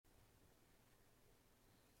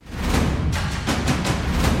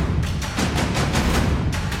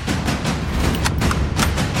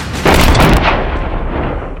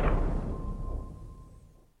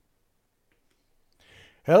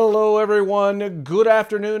Hello, everyone. Good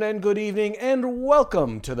afternoon and good evening, and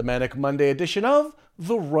welcome to the Manic Monday edition of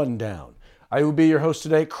The Rundown. I will be your host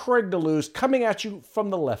today, Craig DeLuz, coming at you from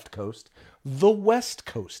the left coast, the west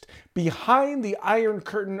coast, behind the Iron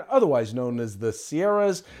Curtain, otherwise known as the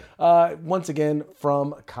Sierras, once again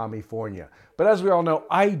from California. But as we all know,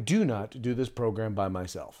 I do not do this program by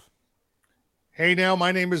myself. Hey now,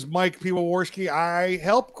 my name is Mike Piwowarski. I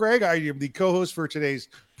help Craig. I am the co-host for today's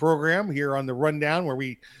program here on The Rundown, where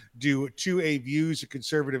we do 2A views of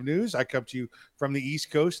conservative news. I come to you from the East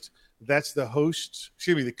Coast. That's the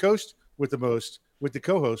coast with the most, with the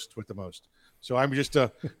co-host with the most. So I'm just,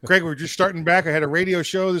 Craig, we're just starting back. I had a radio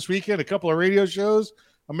show this weekend, a couple of radio shows.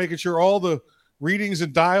 I'm making sure all the readings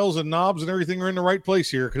and dials and knobs and everything are in the right place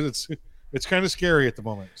here because it's kind of scary at the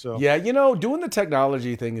moment. So yeah, doing the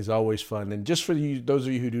technology thing is always fun. And just for you, those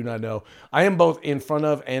of you who do not know, I am both in front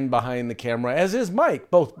of and behind the camera, as is Mike,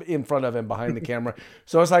 both in front of and behind the camera.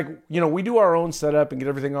 So it's like, we do our own setup and get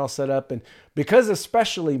everything all set up. And because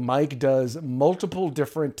especially Mike does multiple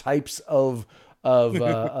different types of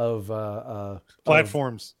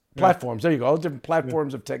platforms. Platforms. There you go. All different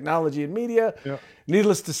platforms of technology and media. Yeah.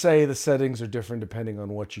 Needless to say, the settings are different depending on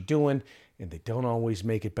what you're doing. And they don't always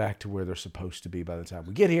make it back to where they're supposed to be by the time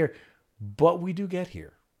we get here, but we do get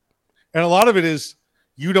here. And a lot of it is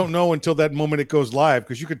you don't know until that moment it goes live,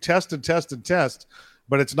 because you could test and test and test,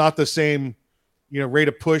 but it's not the same, rate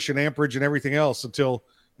of push and amperage and everything else until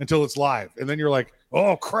it's live. And then you're like,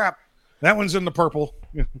 oh crap, that one's in the purple.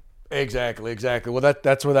 Exactly. Well,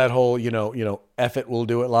 that's where that whole, F it, we'll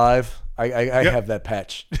do it live. I have that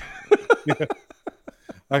patch. Yeah.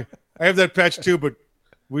 I have that patch too, but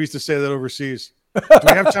we used to say that overseas. Do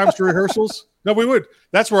we have times for rehearsals? No, we would.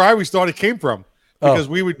 That's where I always thought it came from, because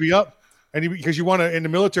we would be up, and because you want to, in the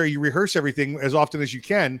military, you rehearse everything as often as you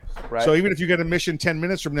can. Right. So even if you get a mission 10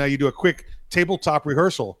 minutes from now, you do a quick tabletop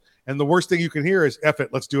rehearsal, and the worst thing you can hear is "F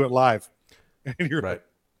it, let's do it live." And you're right.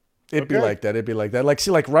 It'd be like that.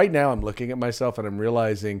 Like right now, I'm looking at myself and I'm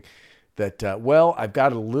realizing that, I've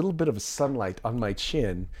got a little bit of sunlight on my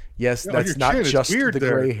chin. Yes, that's not just the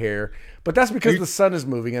gray hair, but that's because the sun is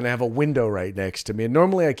moving and I have a window right next to me. And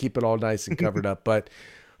normally I keep it all nice and covered up, but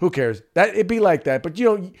who cares? It'd be like that. But,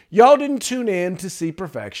 y'all didn't tune in to see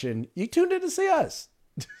perfection. You tuned in to see us.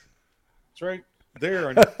 That's right. There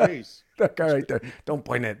on your face. That guy right there. Don't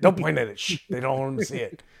point at it. Shh, they don't want to see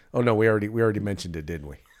it. Oh, no, we already mentioned it, didn't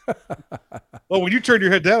we? Well, when you turn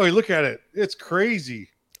your head that way, look at it. It's crazy.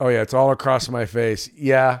 Oh yeah, it's all across my face.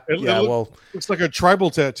 Yeah, looks like a tribal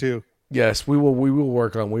tattoo. Yes, we will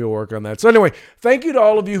work on that. So anyway, thank you to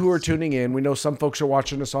all of you who are tuning in. We know some folks are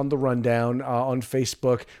watching us on The Rundown on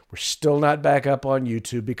Facebook. We're still not back up on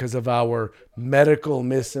YouTube because of our medical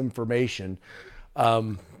misinformation.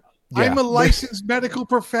 I'm a licensed medical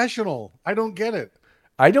professional. I don't get it.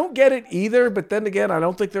 I don't get it either, but then again, I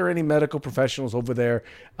don't think there are any medical professionals over there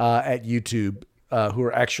at YouTube who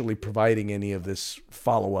are actually providing any of this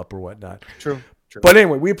follow-up or whatnot. True. But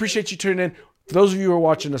anyway, we appreciate you tuning in. For those of you who are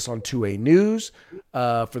watching us on 2A News,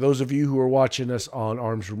 for those of you who are watching us on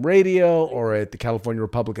Arms Room Radio or at the California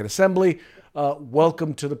Republican Assembly,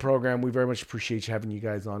 welcome to the program. We very much appreciate having you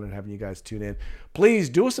guys on and having you guys tune in. Please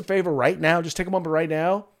do us a favor right now. Just take a moment right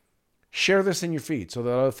now. Share this in your feed so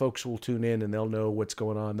that other folks will tune in and they'll know what's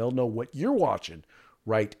going on. They'll know what you're watching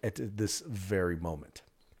right at this very moment.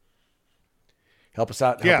 Help us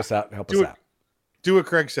out. Help us out. Do what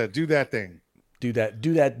Craig said. Do that thing. Do that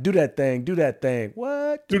thing.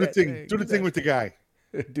 What? Do the thing. Do the thing with the guy.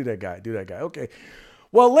 Do that guy. Okay.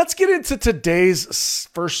 Well, let's get into today's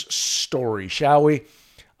first story, shall we?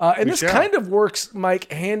 This kind of works,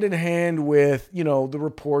 Mike, hand in hand with, the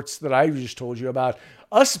reports that I just told you about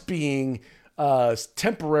us being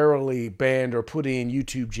temporarily banned or put in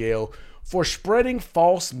YouTube jail for spreading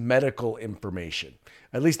false medical information.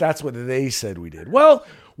 At least that's what they said we did. Well,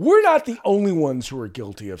 we're not the only ones who are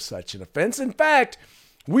guilty of such an offense. In fact,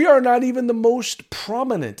 we are not even the most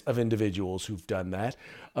prominent of individuals who've done that,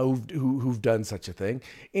 who've done such a thing.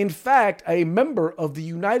 In fact, a member of the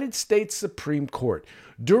United States Supreme Court,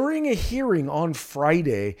 during a hearing on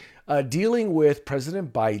Friday dealing with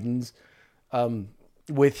President Biden's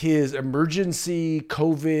with his emergency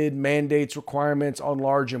COVID mandates requirements on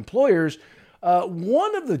large employers,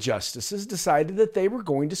 one of the justices decided that they were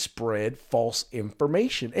going to spread false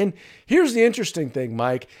information. And here's the interesting thing,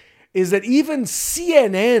 Mike, is that even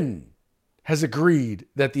CNN has agreed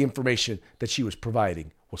that the information that she was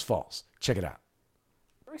providing was false. Check it out.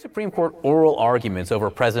 During Supreme Court oral arguments over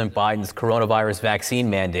President Biden's coronavirus vaccine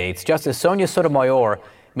mandates, Justice Sonia Sotomayor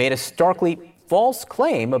made a starkly false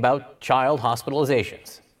claim about child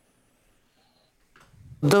hospitalizations.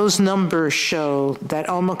 Those numbers show that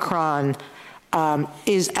Omicron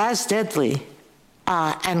is as deadly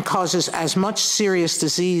and causes as much serious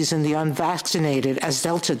disease in the unvaccinated as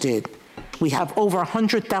Delta did. We have over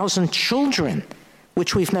 100,000 children,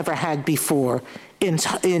 which we've never had before,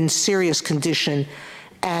 in serious condition,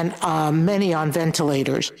 and many on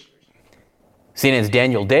ventilators. CNN's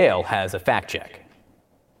Daniel Dale has a fact check.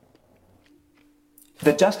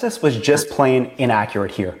 The justice was just plain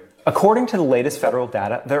inaccurate here. According to the latest federal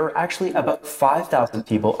data, there are actually about 5,000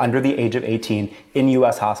 people under the age of 18 in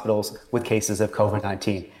U.S. hospitals with cases of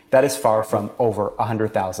COVID-19. That is far from over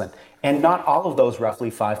 100,000. And not all of those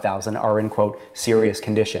roughly 5,000 are in, quote, serious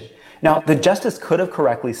condition. Now, the justice could have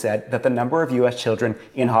correctly said that the number of U.S. children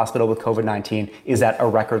in hospital with COVID-19 is at a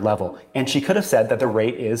record level. And she could have said that the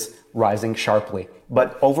rate is rising sharply.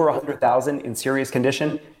 But over 100,000 in serious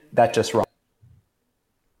condition, that's just wrong.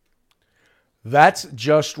 That's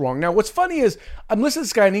just wrong. Now, what's funny is I'm listening to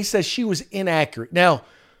this guy and he says she was inaccurate. Now,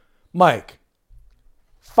 Mike,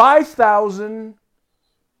 5,000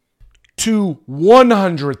 to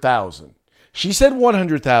 100,000. She said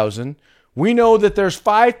 100,000. We know that there's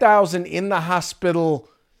 5,000 in the hospital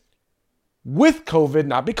with COVID,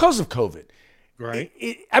 not because of COVID. Right.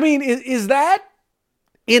 Is that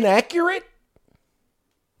inaccurate?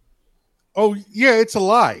 Oh, yeah, it's a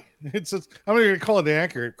lie. I'm not going to call it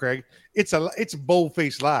inaccurate, Craig. It's a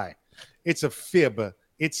bold-faced lie. It's a fib.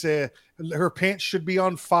 Her pants should be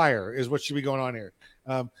on fire is what should be going on here.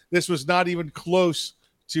 This was not even close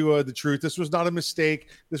to the truth. This was not a mistake.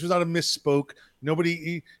 This was not a misspoke.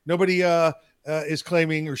 Nobody is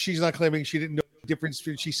claiming, or she's not claiming she didn't know the difference.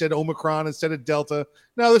 She said Omicron instead of Delta.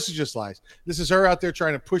 No, this is just lies. This is her out there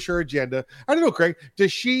trying to push her agenda. I don't know, Craig.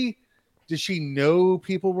 Did she know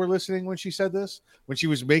people were listening when she said this? When she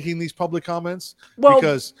was making these public comments? Well,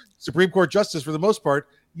 because Supreme Court justice, for the most part,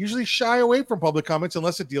 usually shy away from public comments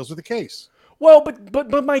unless it deals with the case. Well,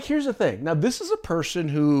 but Mike, here's the thing. Now, this is a person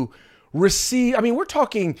who we're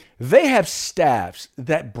talking, they have staffs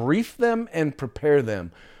that brief them and prepare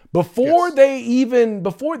them before yes. they even,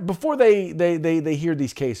 before they hear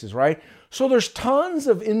these cases, right? So there's tons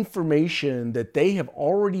of information that they have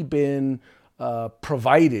already been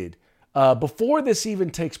provided before this even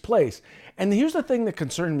takes place. And here's the thing that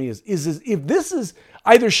concerned me is if this is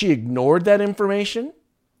either she ignored that information,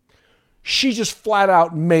 she just flat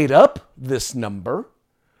out made up this number,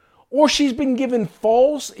 or she's been given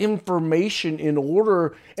false information in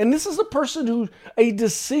order. And this is a person a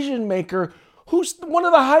decision maker who's one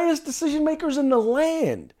of the highest decision makers in the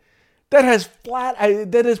land that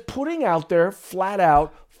is putting out there flat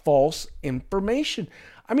out false information.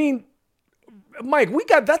 I mean, Mike, we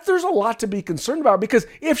got that. There's a lot to be concerned about, because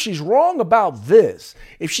if she's wrong about this,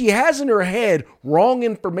 if she has in her head wrong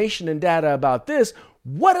information and data about this,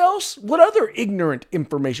 what else? What other ignorant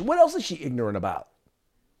information? What else is she ignorant about?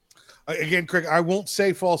 Again, Craig, I won't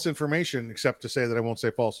say false information except to say that I won't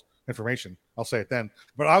say false information. I'll say it then,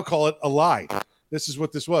 but I'll call it a lie. This is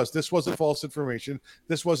what this was. This wasn't false information.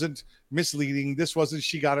 This wasn't misleading. This wasn't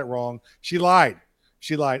she got it wrong. She lied.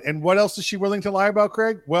 She lied. And what else is she willing to lie about,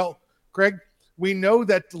 Craig? Well, Craig, we know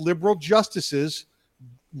that liberal justices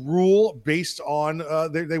rule based on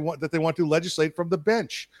they want to legislate from the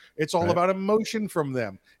bench. It's all about emotion from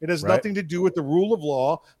them. It has nothing to do with the rule of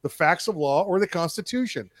law, the facts of law, or the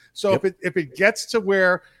Constitution. So if it gets to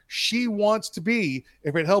where she wants to be,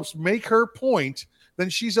 if it helps make her point, then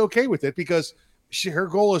she's okay with it, because her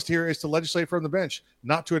goal is to legislate from the bench,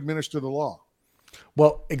 not to administer the law.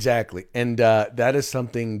 Well, exactly, and that is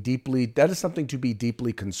something to be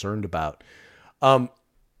deeply concerned about.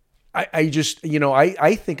 I just,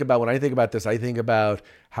 I think about, when I think about this, I think about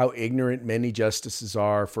how ignorant many justices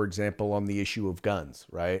are, for example, on the issue of guns,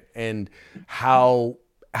 right? And how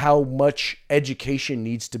much education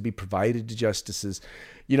needs to be provided to justices.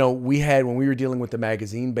 When we were dealing with the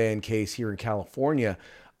magazine ban case here in California,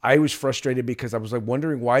 I was frustrated because I was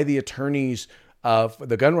wondering why the attorneys,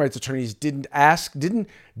 the gun rights attorneys, didn't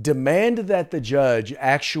demand that the judge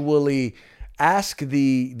actually ask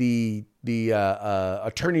the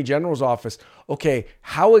Attorney General's office, okay,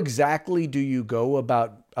 how exactly do you go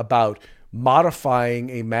about modifying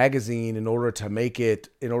a magazine in order to make it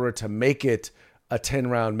a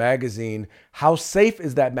 10-round magazine? How safe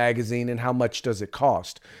is that magazine, and how much does it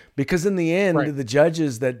cost? Because in the end, the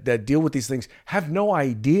judges that deal with these things have no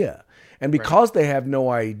idea. And because they have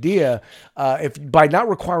no idea, if by not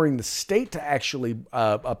requiring the state to actually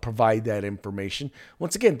provide that information,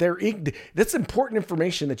 once again, that's important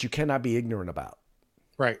information that you cannot be ignorant about.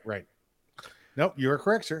 Right. Nope, you are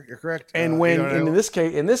correct, sir. You're correct. And in this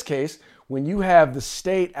case, when you have the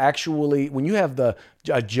state when you have a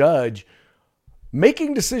judge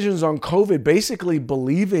making decisions on COVID, basically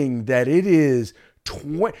believing that it is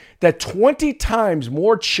 20 times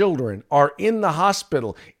more children are in the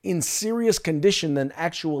hospital in serious condition than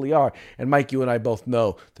actually are. And Mike, you and I both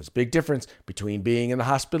know there's a big difference between being in the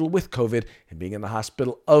hospital with COVID and being in the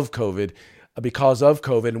hospital of COVID because of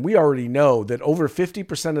COVID. And we already know that over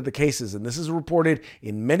 50% of the cases, and this is reported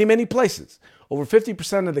in many, many places, over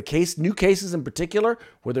 50% of the new cases in particular,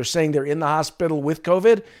 where they're saying they're in the hospital with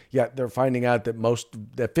COVID, they're finding out that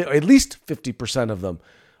at least 50% of them,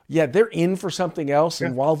 they're in for something else.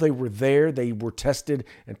 And while they were there, they were tested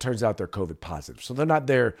and turns out they're COVID positive. So they're not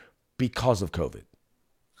there because of COVID.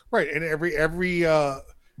 Right. And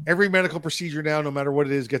every medical procedure now, no matter what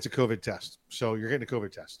it is, gets a COVID test. So you're getting a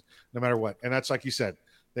COVID test no matter what. And that's like you said,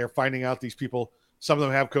 they're finding out these people, some of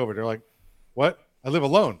them have COVID. They're like, what? I live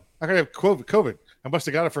alone. I gotta have COVID. I must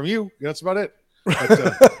have got it from you. That's about it. But,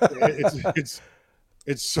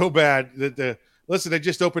 it's so bad that listen, they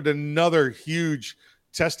just opened another huge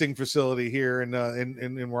testing facility here in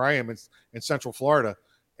where I am in Central Florida,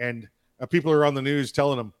 and people are on the news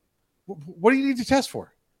telling them, "What do you need to test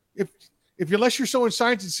for? Unless you're showing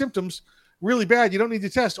signs and symptoms really bad, you don't need to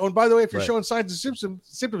test. Oh, and by the way, if you're showing signs and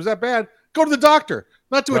symptoms that bad, go to the doctor,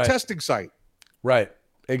 not to a testing site." Right.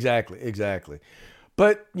 Exactly.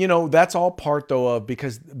 But, that's all part, though, of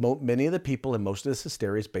because many of the people and most of this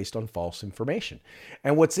hysteria is based on false information.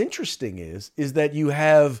 And what's interesting is that you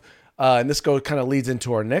have. And this kind of leads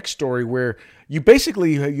into our next story, where you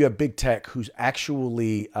have big tech who's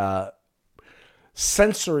actually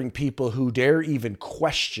censoring people who dare even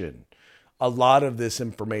question a lot of this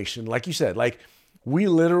information. Like you said, we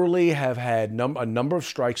literally have had a number of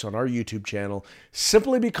strikes on our YouTube channel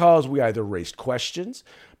simply because we either raised questions,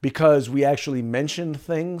 because we actually mentioned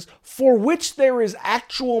things for which there is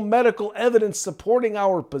actual medical evidence supporting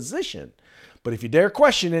our position. But if you dare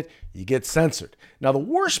question it, you get censored. Now, the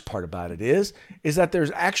worst part about it is that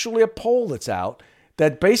there's actually a poll that's out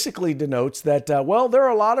that basically denotes that, there are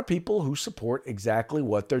a lot of people who support exactly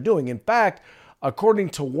what they're doing. In fact, according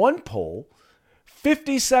to one poll,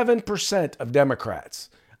 57% of Democrats,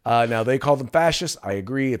 now they call them fascists. I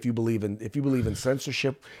agree. If you believe in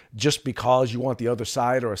censorship just because you want the other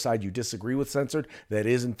side or a side you disagree with censored, that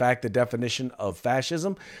is in fact the definition of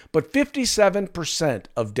fascism. But 57%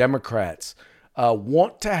 of Democrats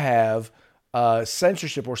want to have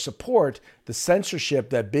censorship or support the censorship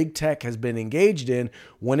that big tech has been engaged in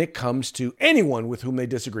when it comes to anyone with whom they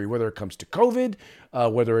disagree, whether it comes to COVID,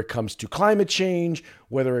 whether it comes to climate change,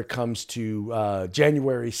 whether it comes to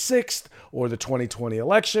January 6th or the 2020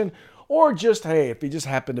 election, or just, hey, if you just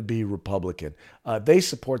happen to be Republican. They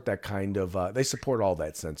support that kind of, they support all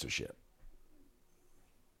that censorship.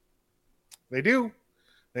 They do.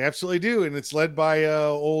 They absolutely do. And it's led by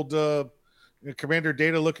old Commander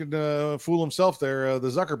Data looking to fool himself there, the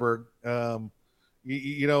Zuckerberg.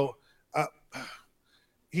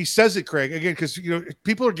 He says it, Craig, again, because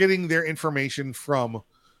people are getting their information from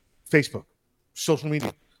Facebook, social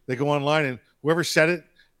media. They go online, and whoever said it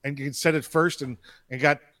and you can said it first and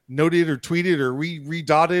got noted or tweeted or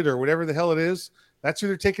redotted or whatever the hell it is, that's who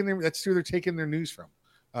they're taking their news from.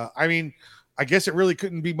 I guess it really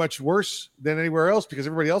couldn't be much worse than anywhere else because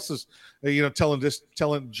everybody else is,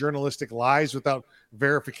 telling journalistic lies without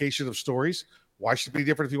verification of stories. Why should it be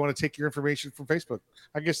different if you want to take your information from Facebook?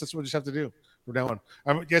 I guess that's what we just have to do from now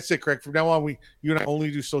on. That's it, Craig. From now on, you and I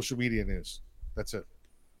only do social media news. That's it.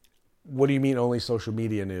 What do you mean only social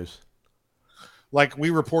media news? Like we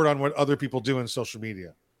report on what other people do in social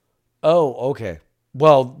media. Oh, okay.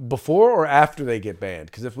 Well, before or after they get banned?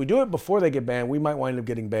 Because if we do it before they get banned, we might wind up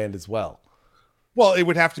getting banned as well. Well, it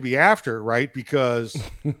would have to be after, right? Because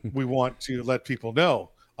we want to let people know.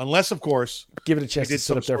 Unless, of course, give it a chance to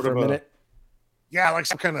sit up there for a minute. Like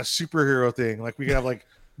some kind of superhero thing. Like we could have like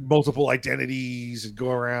multiple identities and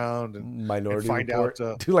go around and find report.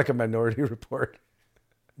 out. Do like a minority report.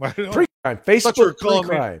 Pre-crime. Facebook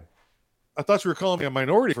pre-crime. I thought you were calling me a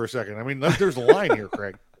minority for a second. I mean, there's a line here,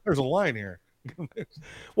 Craig. There's a line here.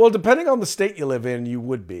 Well, depending on the state you live in, you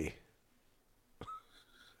would be.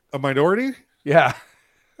 A minority? Yeah.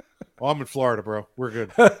 Well, I'm in Florida, bro. We're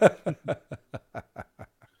good.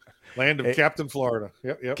 Land of Captain Florida.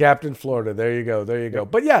 Yep. Captain Florida. There you go.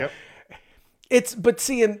 Yep. But yeah, it's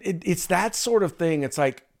that sort of thing. It's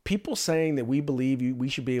like people saying that we believe we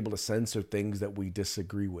should be able to censor things that we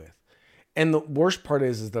disagree with. And the worst part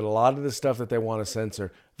is that a lot of the stuff that they want to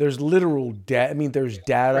censor, there's literal data. I mean, there's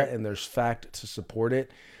data and there's fact to support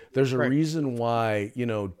it. There's a reason why,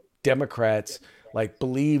 Democrats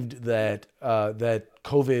believed that that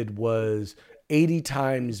COVID was 80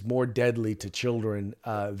 times more deadly to children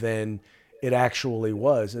than it actually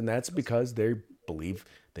was. And that's because they believe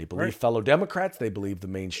fellow Democrats. They believe the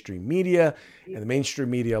mainstream media, and the mainstream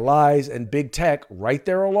media lies, and big tech right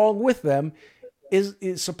there along with them is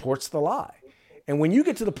supports the lie. And when you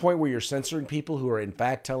get to the point where you're censoring people who are in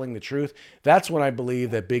fact telling the truth, that's when I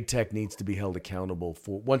believe that big tech needs to be held accountable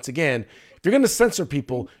for. Once again, if you're going to censor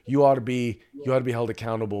people, you ought to be held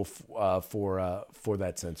accountable for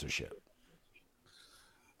that censorship.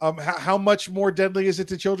 How much more deadly is it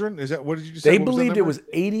to children? Is that what did you just say? They believed it was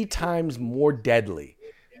 80 times more deadly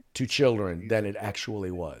to children than it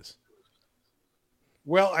actually was.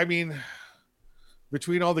 Well, I mean,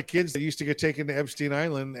 between all the kids that used to get taken to Epstein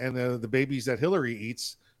Island and the babies that Hillary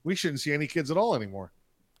eats, we shouldn't see any kids at all anymore.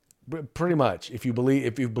 Pretty much, if you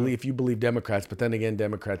believe Democrats, but then again,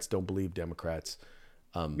 Democrats don't believe Democrats.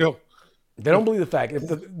 No, they don't believe the fact.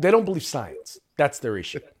 They don't believe science. That's their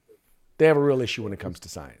issue. They have a real issue when it comes to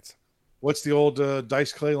science. What's the old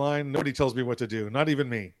Dice Clay line? Nobody tells me what to do, not even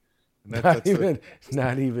me. Not even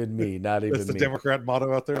me. That's the Democrat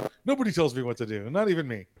motto out there. Nobody tells me what to do, not even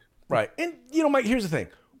me. Right. And, Mike, here's the thing.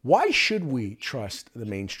 Why should we trust the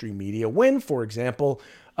mainstream media when, for example,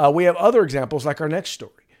 we have other examples like our next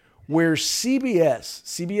story, where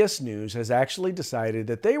CBS News has actually decided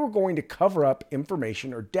that they were going to cover up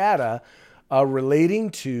information or data relating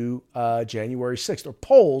to January 6th, or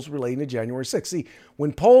polls relating to January 6th. See,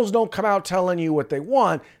 when polls don't come out telling you what they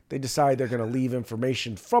want, they decide they're going to leave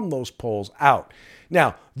information from those polls out.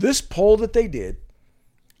 Now, this poll that they did,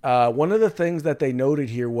 one of the things that they noted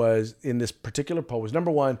here was in this particular poll was,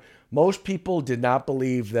 number one, most people did not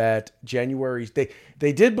believe that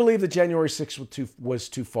they did believe that January 6th was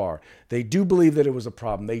too far. They do believe that it was a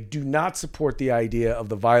problem. They do not support the idea of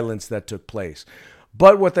the violence that took place.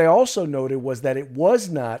 But what they also noted was that it was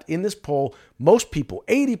not, in this poll, most people,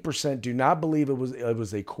 80%, do not believe it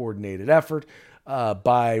was a coordinated effort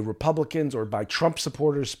by Republicans or by Trump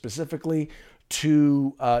supporters specifically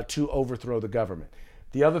to overthrow the government.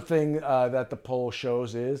 The other thing that the poll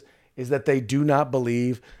shows is that they do not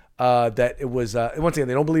believe that it was, once again,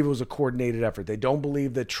 they don't believe it was a coordinated effort. They don't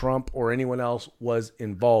believe that Trump or anyone else was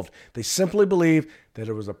involved. They simply believe that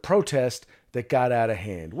it was a protest that got out of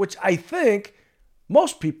hand, which I think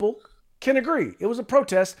most people can agree. It was a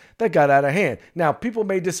protest that got out of hand. Now, people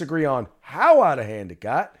may disagree on how out of hand it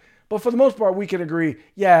got, but for the most part, we can agree,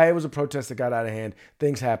 yeah, it was a protest that got out of hand.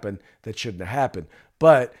 Things happened that shouldn't have happened.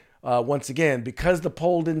 But once again, because the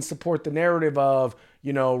poll didn't support the narrative of,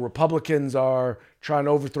 Republicans are trying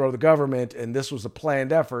to overthrow the government and this was a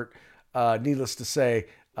planned effort, needless to say,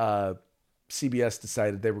 CBS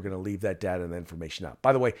decided they were going to leave that data and information out.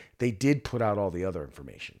 By the way, they did put out all the other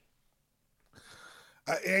information.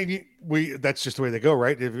 That's just the way they go,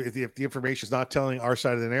 right? If the information is not telling our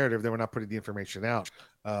side of the narrative, then we're not putting the information out.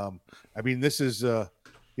 This is,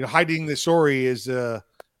 hiding the story is,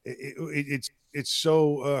 it's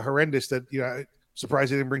so horrendous that, I'm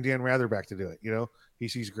surprised they didn't bring Dan Rather back to do it.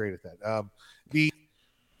 He's great at that.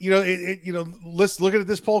 Let's look at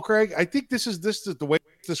this poll, Craig. I think this is the way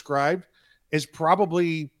it's described is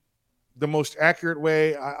probably the most accurate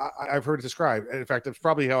way I've heard it described. And in fact, that's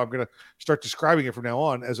probably how I'm going to start describing it from now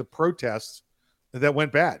on, as a protest that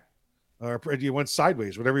went bad or you went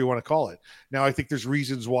sideways, whatever you want to call it. Now, I think there's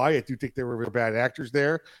reasons why. I do think there were bad actors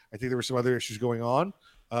there. I think there were some other issues going on.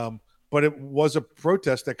 But it was a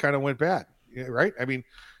protest that kind of went bad, right? I mean,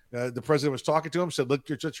 the president was talking to him, said, "Let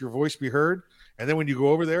your voice be heard." And then when you go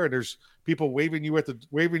over there and there's people waving you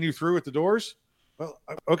through at the doors, well,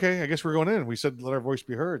 okay, I guess we're going in. We said, "Let our voice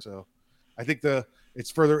be heard." So I think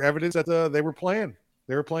it's further evidence that they were playing.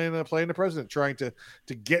 They were playing the president, trying to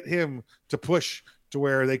get him to push to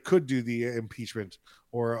where they could do the impeachment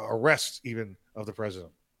or arrest even of the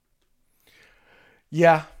president.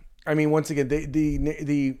 Yeah, I mean, once again,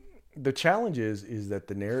 the challenge is that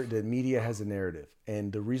the media has a narrative,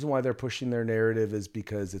 and the reason why they're pushing their narrative is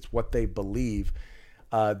because it's what they believe.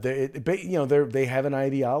 They have an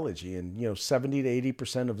ideology, and 70 to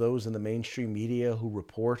 80% of those in the mainstream media who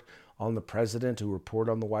report on the president, who report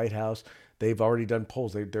on the White House, they've already done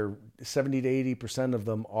polls. They're 70 to 80% of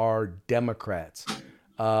them are Democrats.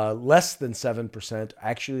 Less than 7%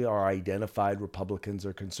 actually are identified Republicans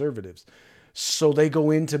or conservatives. So they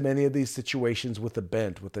go into many of these situations with a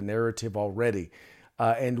bent, with a narrative already.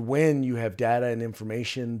 And when you have data and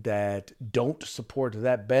information that don't support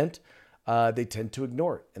that bent, they tend to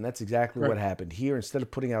ignore it. And that's exactly what happened here. Instead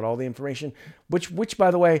of putting out all the information, which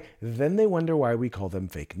by the way, then they wonder why we call them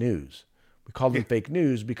fake news. We call them fake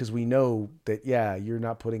news because we know that, you're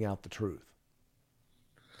not putting out the truth.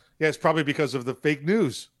 Yeah, it's probably because of the fake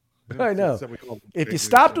news. I know. If you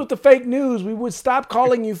stopped with the fake news, we would stop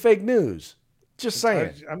calling you fake news. Just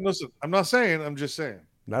saying. I'm not saying. I'm just saying.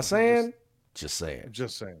 Not saying. Just saying.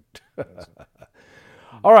 Just saying.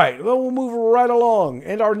 All right, well, we'll move right along.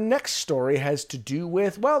 And our next story has to do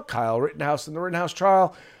with, well, Kyle Rittenhouse and the Rittenhouse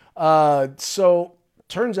trial. So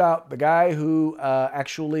turns out the guy who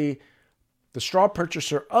actually, the straw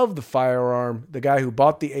purchaser of the firearm, the guy who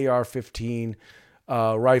bought the AR-15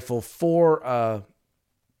 rifle for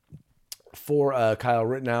Kyle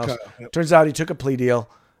Rittenhouse, turns out he took a plea deal.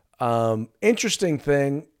 Interesting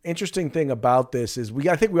thing about this is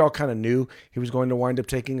I think we all kind of knew he was going to wind up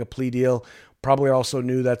taking a plea deal. Probably also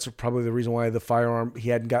knew that's probably the reason why he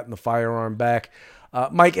hadn't gotten the firearm back.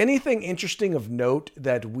 Mike, anything interesting of note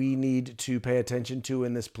that we need to pay attention to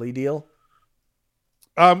in this plea deal?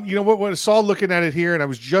 You know what? When I saw looking at it here, and I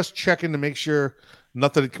was just checking to make sure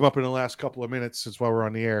nothing had come up in the last couple of minutes since while we're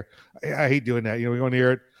on the air. I hate doing that. We go on the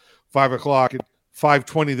air at 5 o'clock. At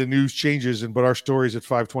 5:20, the news changes, but our story's at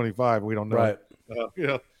 5:25. We don't know. Right.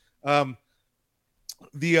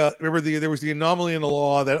 Remember there was the anomaly in the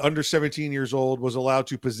law that under 17 years old was allowed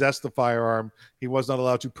to possess the firearm. He was not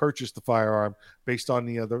allowed to purchase the firearm based on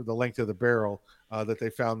the length of the barrel that they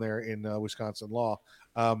found there in Wisconsin law.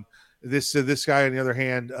 This guy, on the other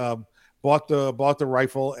hand, bought the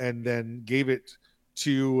rifle and then gave it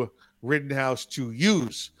to Rittenhouse to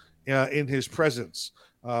use in his presence.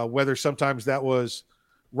 Whether sometimes that was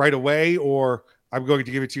right away or I'm going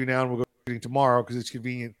to give it to you now and we'll go to it tomorrow because it's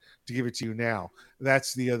convenient to give it to you now.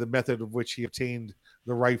 That's the method of which he obtained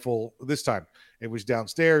the rifle this time. It was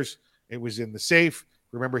downstairs. It was in the safe.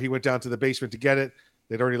 Remember, he went down to the basement to get it.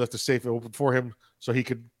 They'd already left the safe open for him so he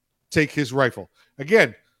could take his rifle.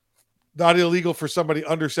 Again, not illegal for somebody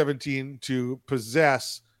under 17 to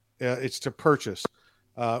possess. It's to purchase.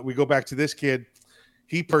 We go back to this kid.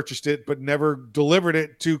 He purchased it, but never delivered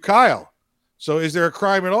it to Kyle. So is there a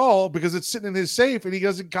crime at all? Because it's sitting in his safe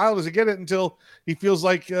and Kyle doesn't get it until he feels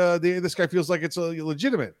like this guy feels like it's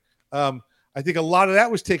legitimate. I think a lot of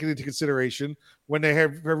that was taken into consideration when they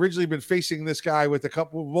have originally been facing this guy with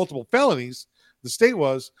multiple felonies, the state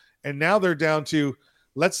was, and now they're down to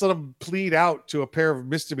let's let them plead out to a pair of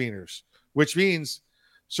misdemeanors, which means,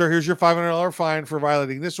 sir, here's your $500 fine for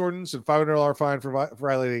violating this ordinance and $500 fine for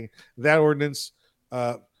violating that ordinance.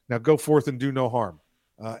 Now go forth and do no harm.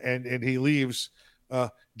 And he leaves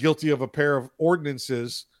guilty of a pair of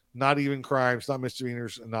ordinances, not even crimes, not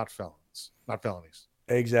misdemeanors, and not felonies.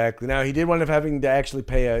 Exactly. Now, he did wind up having to actually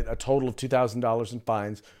pay a total of $2,000 in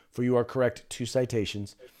fines for, you are correct, 2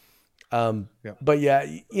 citations. But yeah,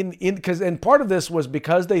 and part of this was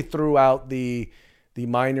because they threw out the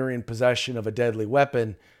minor in possession of a deadly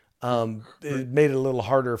weapon. It made it a little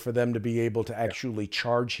harder for them to be able to actually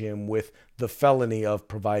charge him with the felony of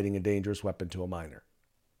providing a dangerous weapon to a minor.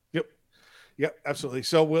 Yep, absolutely.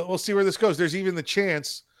 So we'll see where this goes. There's even the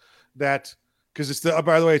chance that, because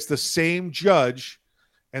by the way, it's the same judge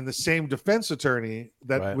and the same defense attorney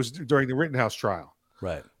that was during the Rittenhouse trial.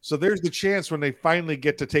 Right. So there's the chance when they finally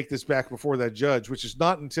get to take this back before that judge, which is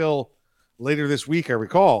not until later this week, I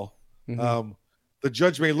recall. Mm-hmm. The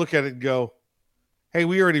judge may look at it and go, hey,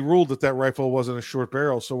 we already ruled that rifle wasn't a short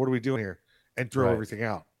barrel, so what are we doing here? And throw everything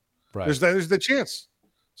out. Right. There's the chance.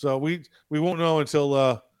 So we won't know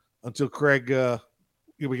until Craig,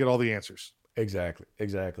 we get all the answers.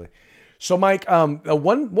 Exactly. So, Mike,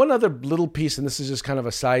 one other little piece, and this is just kind of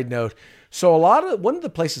a side note. So one of the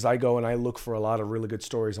places I go and I look for a lot of really good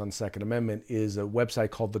stories on the Second Amendment is a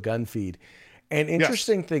website called The Gun Feed. And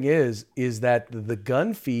interesting thing is that the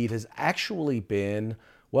Gun Feed has actually been,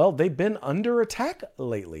 they've been under attack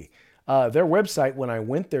lately. Their website, when I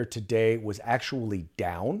went there today, was actually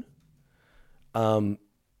down.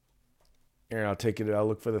 Here, I'll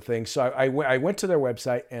look for the thing. So I went to their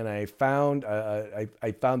website and I found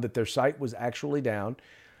that their site was actually down.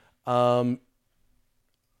 Hold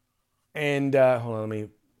on, let me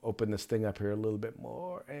open this thing up here a little bit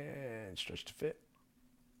more and stretch to fit.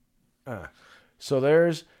 So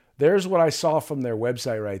there's what I saw from their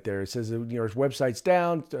website right there. It says your website's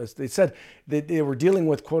down. They said that they were dealing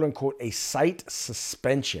with, quote unquote, a site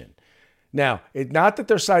suspension. Now, not that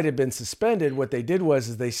their site had been suspended. What they did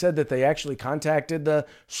was they said that they actually contacted the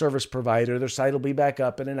service provider. Their site will be back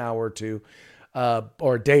up in an hour or two,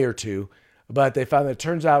 or a day or two. But they found that it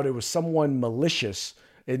turns out it was someone malicious.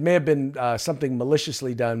 It may have been something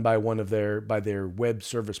maliciously done by their web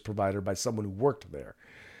service provider, by someone who worked there.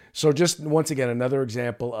 So just once again, another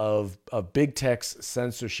example of big tech's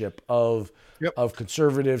censorship of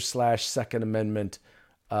conservative / Second Amendment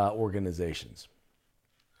organizations.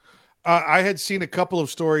 I had seen a couple of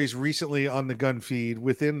stories recently on the Gun Feed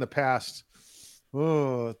within the past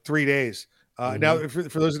 3 days Now, for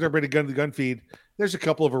those that have read the gun feed, there's a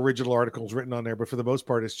couple of original articles written on there, but for the most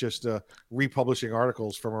part, it's just republishing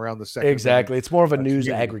articles from around the second. Exactly. It's more of a news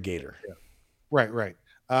aggregator. Yeah. Right.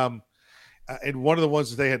 And one of the ones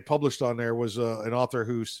that they had published on there was an author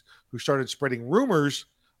who started spreading rumors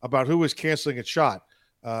about who was canceling a shot.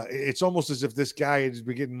 It's almost as if this guy has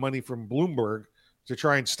been getting money from Bloomberg to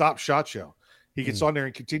try and stop SHOT Show. He gets on there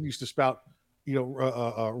and continues to spout,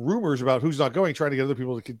 rumors about who's not going, trying to get other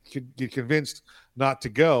people to get convinced not to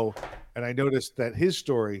go. And I noticed that his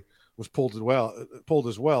story was pulled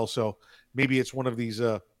as well. So maybe it's one of these,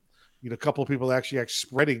 a couple of people actually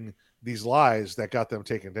spreading these lies that got them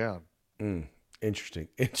taken down. Interesting.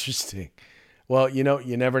 Well, you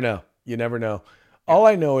never know. All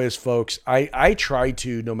I know is, folks, I try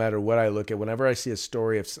to, no matter what I look at, whenever I see a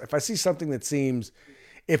story, if I see something that seems,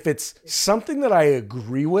 if it's something that I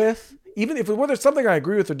agree with, even whether it's something I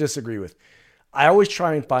agree with or disagree with, I always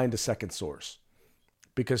try and find a second source,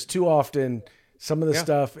 because too often some of the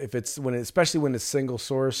stuff, especially when it's single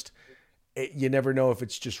sourced, you never know if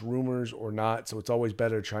it's just rumors or not. So it's always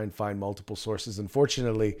better to try and find multiple sources.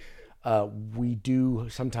 Unfortunately, we do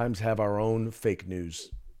sometimes have our own fake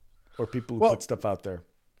news or people who put stuff out there.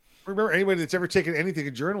 Remember, anybody that's ever taken anything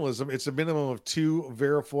in journalism, it's a minimum of 2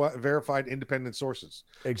 verified independent sources.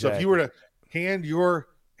 Exactly. So if you were to hand your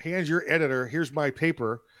editor, here's my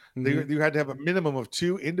paper, you had to have a minimum of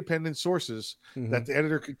 2 independent sources that the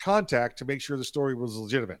editor could contact to make sure the story was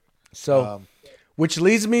legitimate. So, which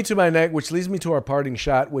leads me to our parting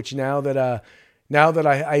shot, which now that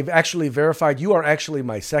I've actually verified, you are actually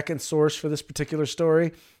my second source for this particular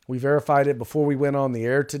story. We verified it before we went on the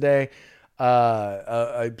air today.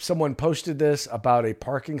 Someone posted this about a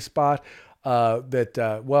parking spot they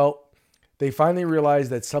finally realized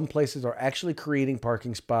that some places are actually creating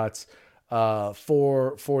parking spots I'll just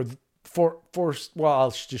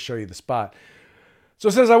show you the spot. So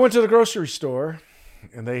it says, I went to the grocery store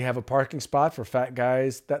and they have a parking spot for fat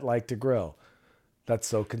guys that like to grill. That's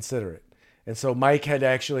so considerate. And so Mike had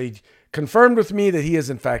actually confirmed with me that he has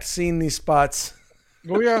in fact seen these spots.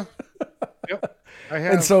 Oh yeah. Yep. I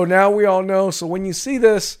have. And so now we all know. So when you see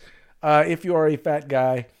this, if you are a fat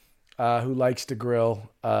guy who likes to grill,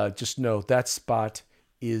 just know that spot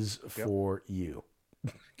is for you.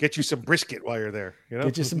 Get you some brisket while you're there.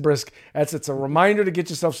 Get you some brisket. It's a reminder to get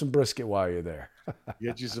yourself some brisket while you're there.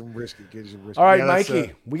 Get you some brisket. All right,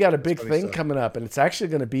 Mikey, we got a big thing coming up, and it's actually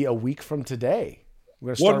going to be a week from today.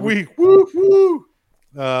 We're gonna 1 week. Woo, woo.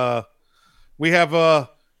 We have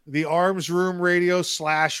the Arms Room Radio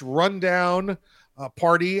 / Rundown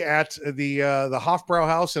party at the Hofbrauhaus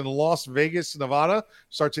House in Las Vegas, Nevada.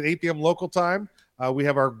 Starts at 8 p.m. local time. We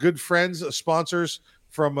have our good friends, sponsors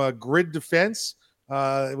from Grid Defense.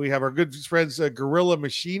 We have our good friends, Gorilla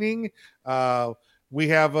Machining. We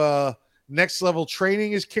have Next Level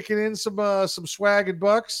Training is kicking in some swag and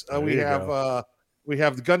bucks. We have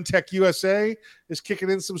the Gun Tech USA is kicking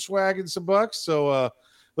in some swag and some bucks. So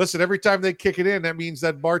listen, every time they kick it in, that means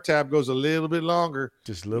that bar tab goes a little bit longer.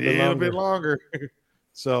 Just a little bit longer.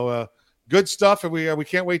 So good stuff, and we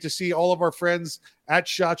can't wait to see all of our friends at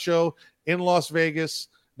SHOT Show in Las Vegas.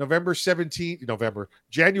 January 17th.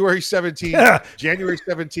 January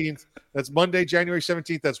 17th. That's Monday, January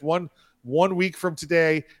 17th. That's one week from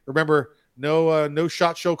today. Remember, no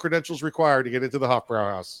SHOT Show credentials required to get into the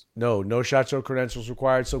Hofbrauhaus. No SHOT Show credentials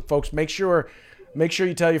required. So, folks, make sure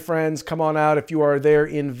you tell your friends, come on out if you are there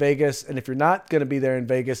in Vegas. And if you're not going to be there in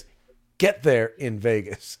Vegas, get there in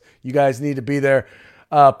Vegas. You guys need to be there.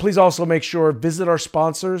 Please also make sure, visit our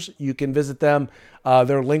sponsors. You can visit them.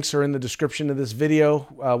 Their links are in the description of this video.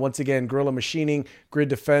 Once again, Gorilla Machining, Grid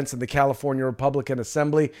Defense, and the California Republican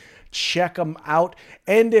Assembly. Check them out.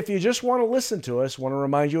 And if you just want to listen to us, want to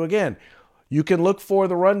remind you again, you can look for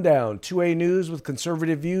The Rundown, 2A News with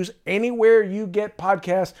conservative views. Anywhere you get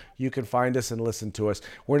podcasts, you can find us and listen to us.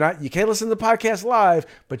 You can't listen to the podcast live,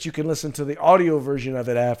 but you can listen to the audio version of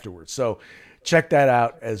it afterwards. So check that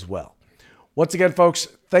out as well. Once again, folks,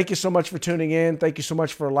 thank you so much for tuning in. Thank you so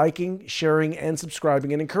much for liking, sharing, and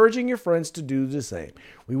subscribing, and encouraging your friends to do the same.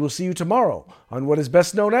 We will see you tomorrow on what is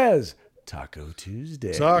best known as Taco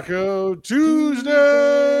Tuesday. Taco Tuesday!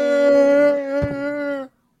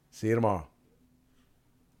 See you tomorrow.